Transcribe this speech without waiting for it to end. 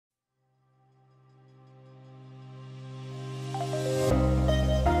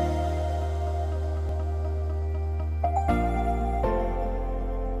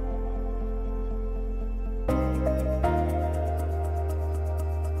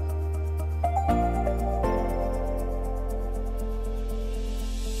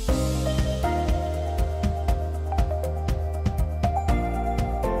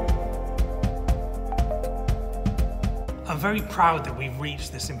very proud that we've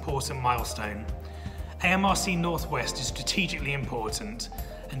reached this important milestone. AMRC North West is strategically important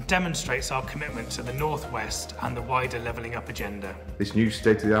and demonstrates our commitment to the North West and the wider levelling up agenda. This new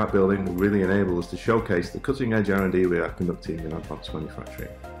state-of-the-art building will really enable us to showcase the cutting-edge R&D we are conducting in advanced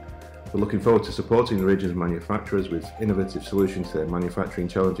manufacturing. We're looking forward to supporting the region's manufacturers with innovative solutions to their manufacturing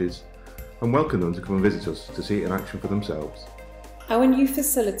challenges and welcome them to come and visit us to see it in action for themselves. Our new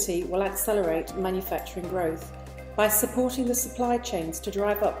facility will accelerate manufacturing growth by supporting the supply chains to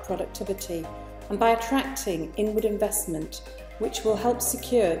drive up productivity and by attracting inward investment, which will help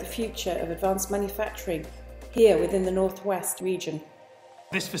secure the future of advanced manufacturing here within the North West region.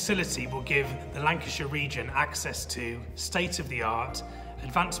 This facility will give the Lancashire region access to state-of-the-art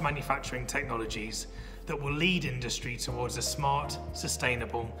advanced manufacturing technologies that will lead industry towards a smart,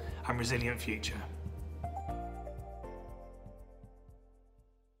 sustainable and resilient future.